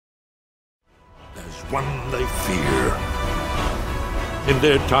one they fear. In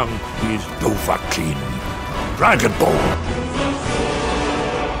their tongue, he's Dovahkiin, Dragonborn.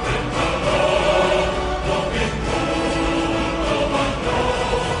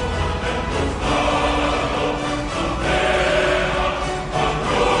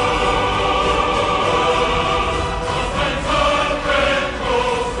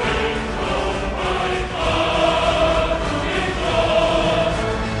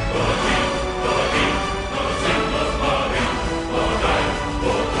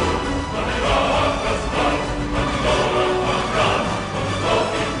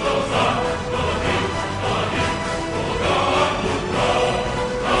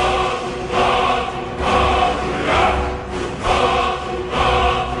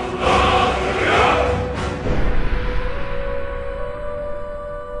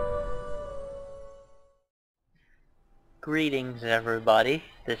 Greetings everybody,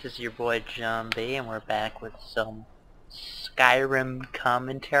 this is your boy John B, and we're back with some Skyrim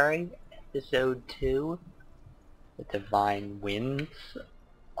commentary, episode 2, The Divine Winds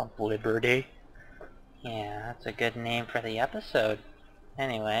of Liberty. Yeah, that's a good name for the episode.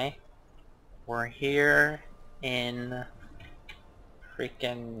 Anyway, we're here in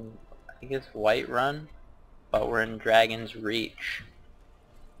freaking, I think it's Whiterun, but we're in Dragon's Reach.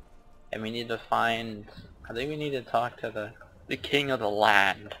 And we need to find, I think we need to talk to the king of the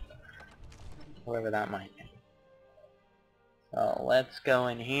land. Whoever that might be. So let's go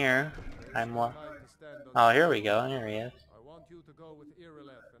in here. Oh, here we go. Here he is. I want you to go with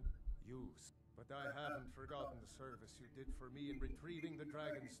Irileth and use, but I haven't forgotten the service you did for me in retrieving the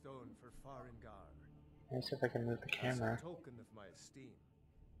dragon stone for Farengar. Let me see if I can move the camera. As a token of my esteem,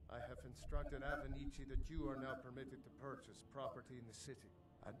 I have instructed Avenici that you are now permitted to purchase property in the city.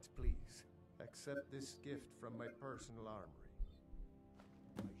 And please, accept this gift from my personal armory.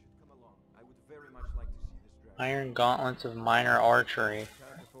 I should come along. I would very much like to see this dragon. Iron gauntlets of minor archery.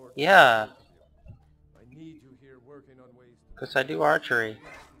 Yeah, I need you here working on ways to because I do archery. these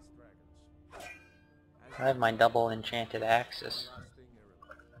dragons. I have my double enchanted axes.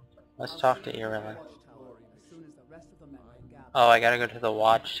 Let's talk to Irileth. Oh, I gotta go to the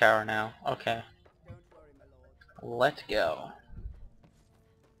watchtower now. Okay. Let's go.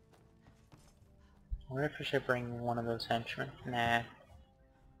 I wonder if I should bring one of those henchmen. Nah.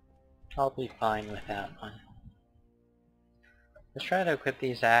 I'll be fine with that one. Let's try to equip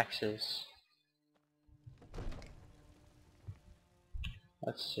these axes.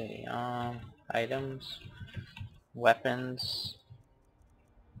 Let's see, items, weapons,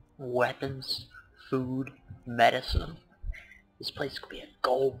 food, medicine. This place could be a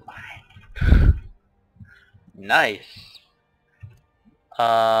gold mine. Nice.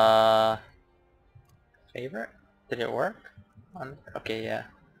 Favorite? Did it work? Okay, yeah.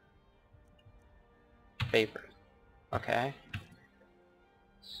 Favorite. Okay.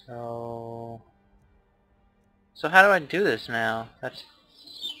 So how do I do this now? That's,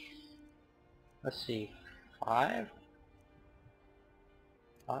 let's see, 5,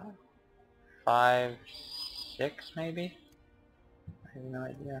 6 maybe? I have no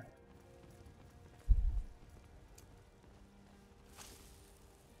idea.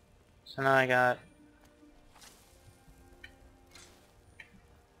 So now I got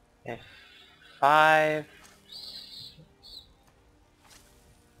a 5, 6.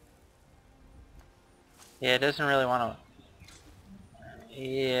 Yeah, it doesn't really want to.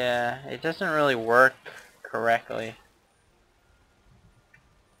 Yeah, it doesn't really work correctly.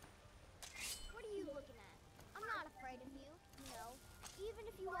 What are you looking at? I'm not afraid of you, you know, even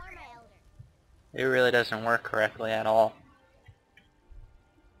if you are my elder. It really doesn't work correctly at all.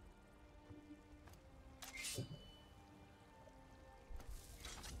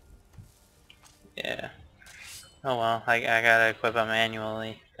 Yeah. Oh well, I gotta equip them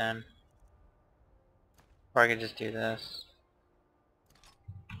manually then. Or I could just do this.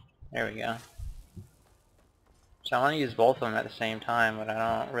 There we go. So I want to use both of them at the same time, but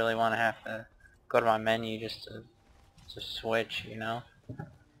I don't really want to have to go to my menu just to switch, you know?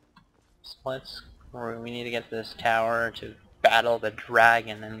 So we need to get this tower to battle the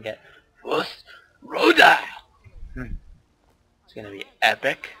dragon and get Roda! It's gonna be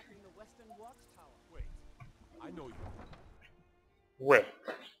epic. Wait,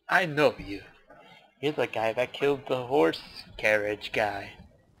 I know you. You're the guy that killed the horse carriage guy.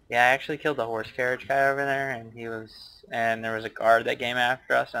 Yeah, I actually killed the horse carriage guy over there, and there was a guard that came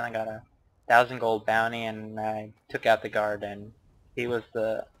after us, and I got a 1,000 gold bounty, and I took out the guard, and he was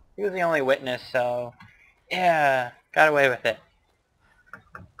the only witness, so yeah, got away with it.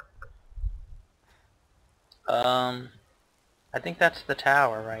 I think that's the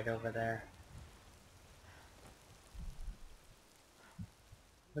tower right over there.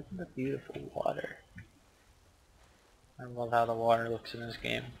 Look at the beautiful water. I love how the water looks in this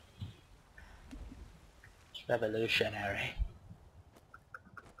game. It's revolutionary.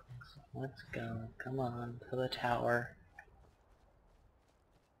 Let's go. Come on to the tower.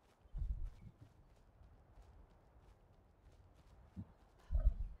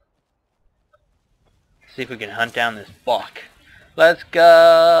 See if we can hunt down this buck. Let's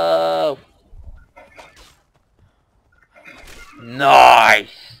go!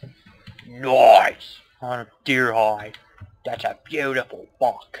 Nice! Nice! On a deer hide. That's a beautiful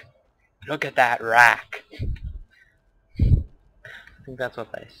buck. Look at that rack. I think that's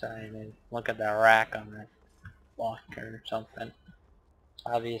what they say. They look at that rack on that buck or something.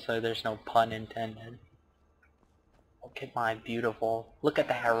 Obviously there's no pun intended. Look at my beautiful... Look at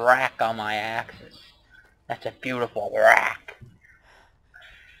that rack on my axis. That's a beautiful rack.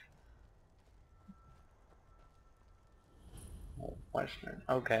 Oh, Western.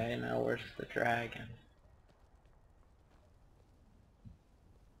 Okay, now where's the dragon?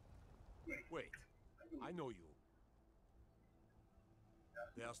 Wait, I know you.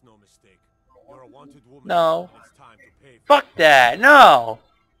 There's no mistake. You're a wanted woman. No. And it's time to pay for Fuck that! No!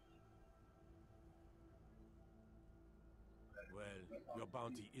 Well, your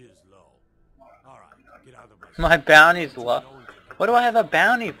bounty is low. Alright, get out of my sight. My bounty's low. What do I have a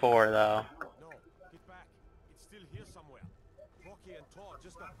bounty for, though? No, get back. It's still here somewhere. Rocky and Thor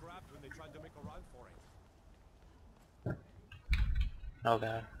just got grabbed when they tried to make a run for it. Oh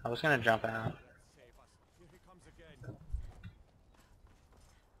god, I was gonna jump out. Save us. Here he comes again.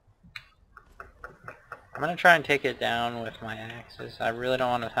 I'm gonna try and take it down with my axes. I really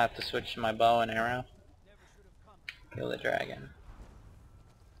don't want to have to switch to my bow and arrow. Kill the dragon.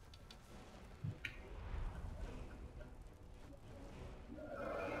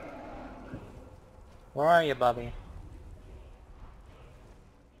 Where are you, Bubby?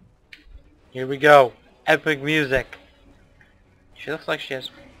 Here we go. Epic music. She looks like she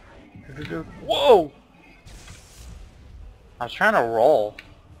has... Whoa! I was trying to roll.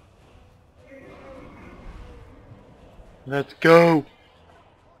 Let's go!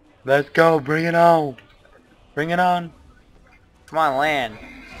 Let's go! Bring it on! Bring it on! Come on, land!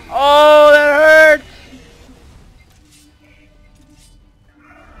 Oh, that hurts!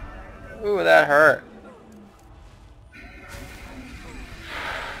 Ooh, that hurt.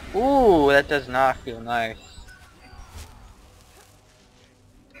 Ooh, that does not feel nice.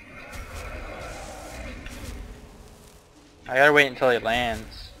 I gotta wait until he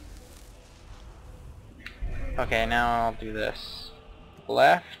lands. Okay, now I'll do this.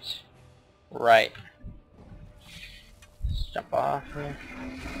 Left, right. Let's jump off here.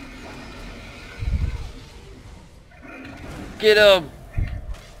 Get him!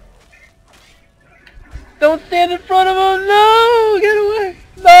 Don't stand in front of him! No! Get away!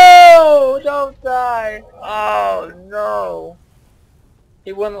 No! Don't die! Oh no!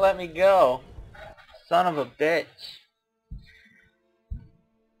 He wouldn't let me go. Son of a bitch.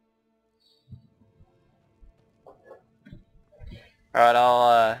 Alright,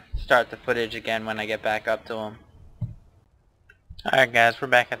 I'll start the footage again when I get back up to him. Alright guys, we're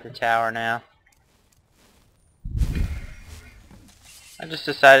back at the tower now. I just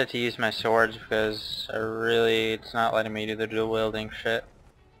decided to use my swords because it's not letting me do the dual wielding shit.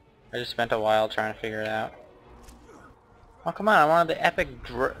 I just spent a while trying to figure it out. Oh come on, I wanted the epic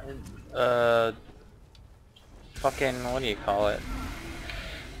fucking, what do you call it?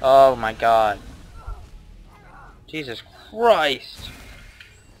 Oh my god. Jesus Christ!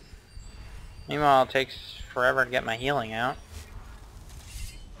 Meanwhile, it takes forever to get my healing out.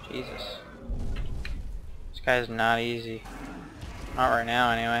 Jesus. This guy's not easy. Not right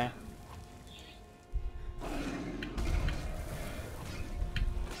now, anyway.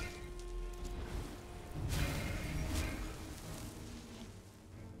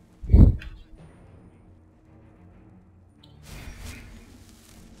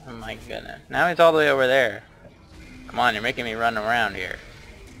 Oh my goodness. Now he's all the way over there. Come on, you're making me run around here.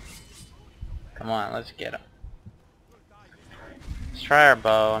 Come on, let's get him. Let's try our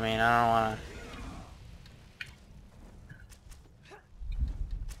bow. I mean, I don't want to...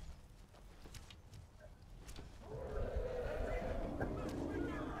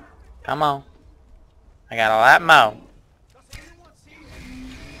 Come on. I got a lot more.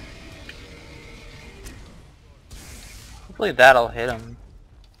 Hopefully that'll hit him.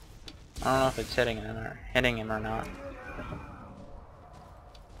 I don't know if it's hitting him or not.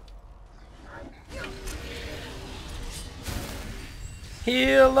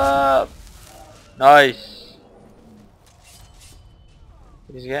 Heal up! Nice!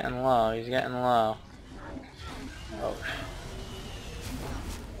 He's getting low, he's getting low. Oh.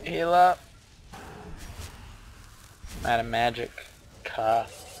 Heal up. I'm out of Magica.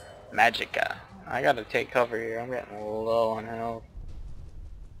 I gotta take cover here. I'm getting low on health.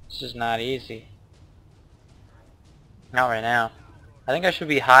 This is not easy. Not right now. I think I should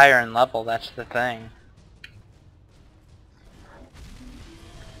be higher in level, that's the thing.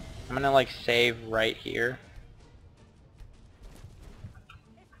 I'm gonna like save right here.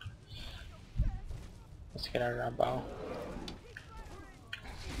 Let's get our bow.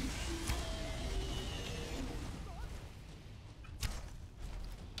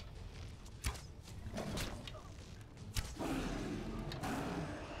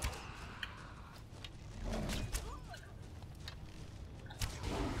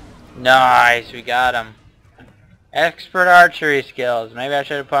 Nice, we got him. Expert archery skills. Maybe I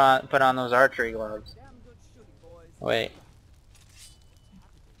should have put on those archery gloves. Wait.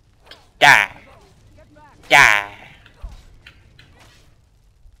 Die. Die.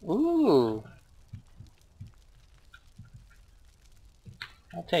 Ooh.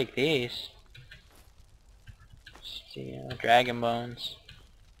 I'll take these. Steel, dragon bones.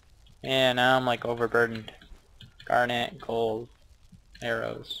 Yeah, now I'm like overburdened. Garnet, gold,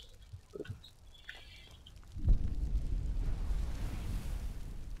 arrows.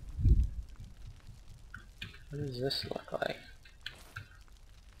 What does this look like?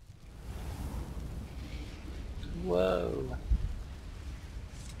 Whoa.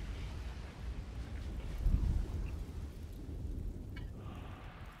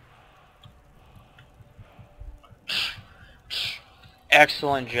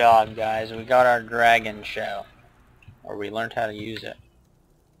 Excellent job, guys. We got our dragon shell. Or we learned how to use it.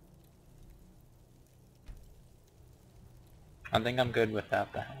 I think I'm good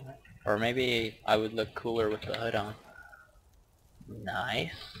without the helmet. Or maybe I would look cooler with the hood on.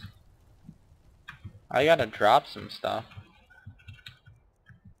 Nice. I gotta drop some stuff.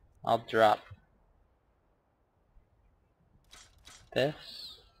 I'll drop this.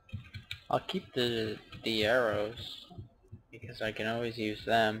 I'll keep the arrows because I can always use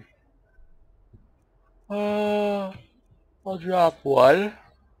them. I'll drop one.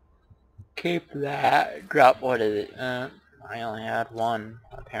 Keep that. Drop what is it? I only had one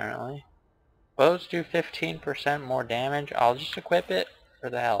apparently. Bows do 15% more damage. I'll just equip it for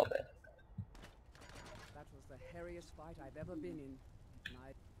the hell of it. That was the hairiest fight I've ever been in.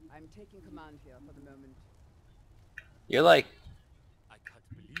 I'm taking command here for the moment. You're like... I can't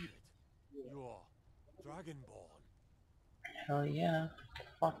believe it. You're Dragonborn. Hell yeah.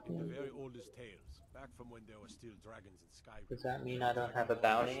 Fuck In the you. very oldest tales, back from when there were still dragons in Skyrim. Does that mean I don't have a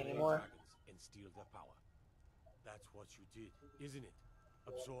bounty anymore? And steal their power. That's what you did, isn't it?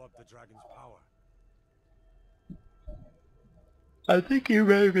 Absorb the dragon's power. I think you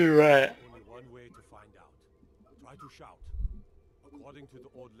may be right. Only one way to find out. Try to shout. According to the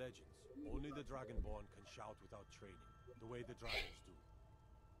old legends, only the Dragonborn can shout without training, the way the dragons do.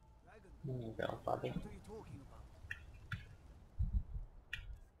 There you go, Bobby. What are you talking about?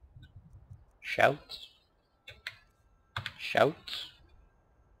 Shout. Shout.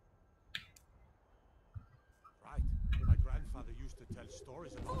 Right. My grandfather used to tell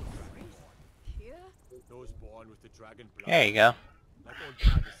stories about the Dragonborn. Here? Those born with the dragon blood. There you go. Like old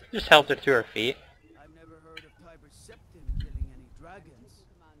Titus. Just helped her to her feet. I've never heard of Tiber Septim killing any dragons.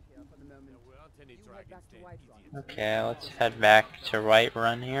 Command here for the moment. There weren't any You head dragons back to then, Whiterun. idiot. Okay, let's head back to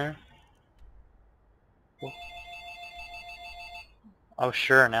Whiterun here. Oh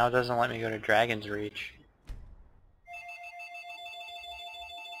sure, now it doesn't let me go to Dragon's Reach.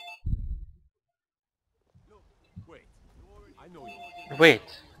 Wait. I know you.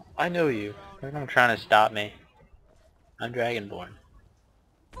 Wait, I know you. You're not trying to stop me. I'm Dragonborn.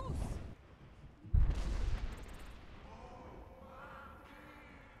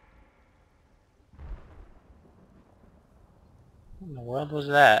 What in the world was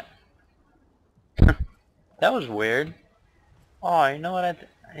that? That was weird. Oh, you know what I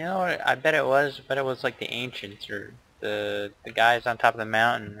bet it was? I bet it was like the ancients or the guys on top of the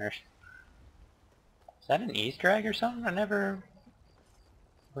mountain. Or is that an Easter egg or something? I never.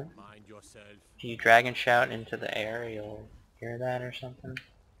 What? Mind yourself. If you dragon shout into the air, you'll hear that or something.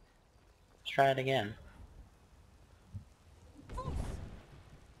 Let's try it again.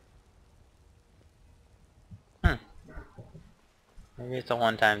 Maybe it's a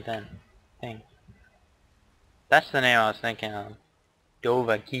one-time thing. That's the name I was thinking of.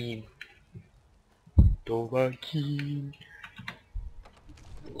 Dovahkiin. Dovahkiin.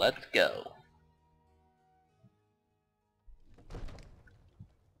 Let's go.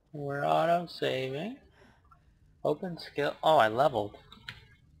 We're auto-saving. Open skill. Oh, I leveled.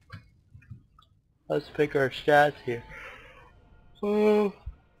 Let's pick our stats here. Oh,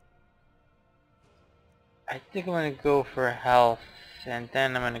 I think I'm gonna go for health, and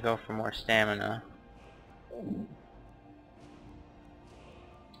then I'm gonna go for more stamina.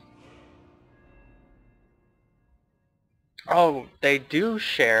 Oh, they do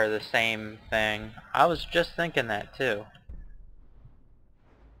share the same thing. I was just thinking that too.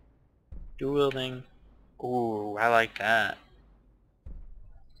 Dual wielding. Ooh, I like that.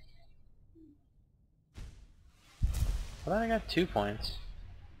 I thought I got 2 points.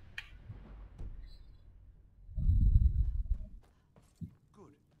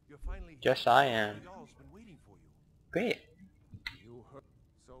 Good. You're finally Yes, I am. The Jarl's been waiting for you. Great. You heard.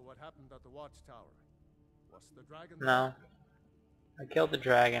 So what happened at the watchtower? Was the dragon? No. I killed the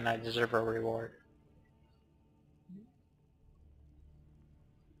dragon, I deserve a reward.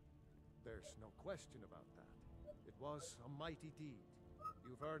 There's no question about that. It was a mighty deed.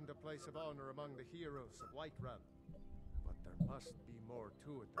 You've earned a place of honor among the heroes of Whiterun. But there must be more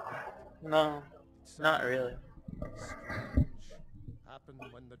to it than that. No, not really. Strange happened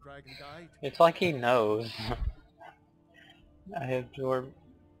when the dragon died. It's like he knows. I absorbed.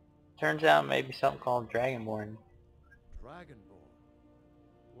 Turns out maybe something called Dragonborn. Dragonborn.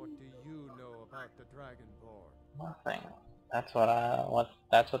 What do you know about the Dragonborn? Nothing. That's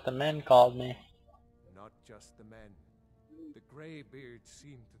what the men called me. Not just the men. The Greybeards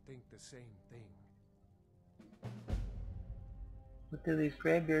seem to think the same thing. What do these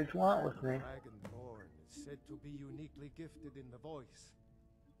graybeards want with me? Dragonborn is said to be uniquely gifted in the voice.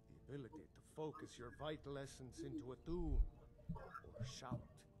 The ability to focus your vital essence into a doom or shout.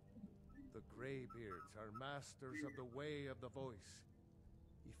 The Greybeards are masters of the way of the voice.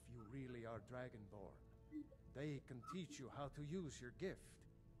 If you really are Dragonborn, they can teach you how to use your gift.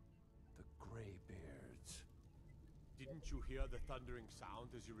 The Greybeards. Didn't you hear the thundering sound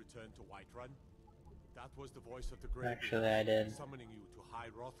as you returned to Whiterun? That was the voice of the Greybeard. Actually, I did. Summoning you to High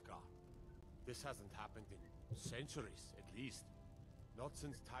Hrothgar. This hasn't happened in centuries, at least. Not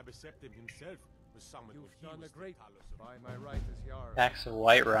since Tiber Septim himself was summoned when You've he done was a great the Talos of by my right as Jarl. Axe of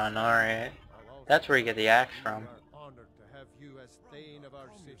Whiterun, alright. That's where you get the axe from. We are honored to have you as Thane of our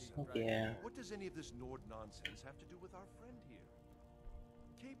city. Yeah. What does any of this Nord nonsense have to do with our friend here?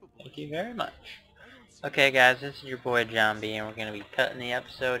 Capable. Thank you very much. Okay guys, this is your boy John B, and we're going to be cutting the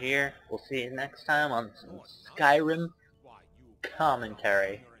episode here. We'll see you next time on some Skyrim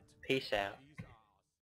commentary. Peace out.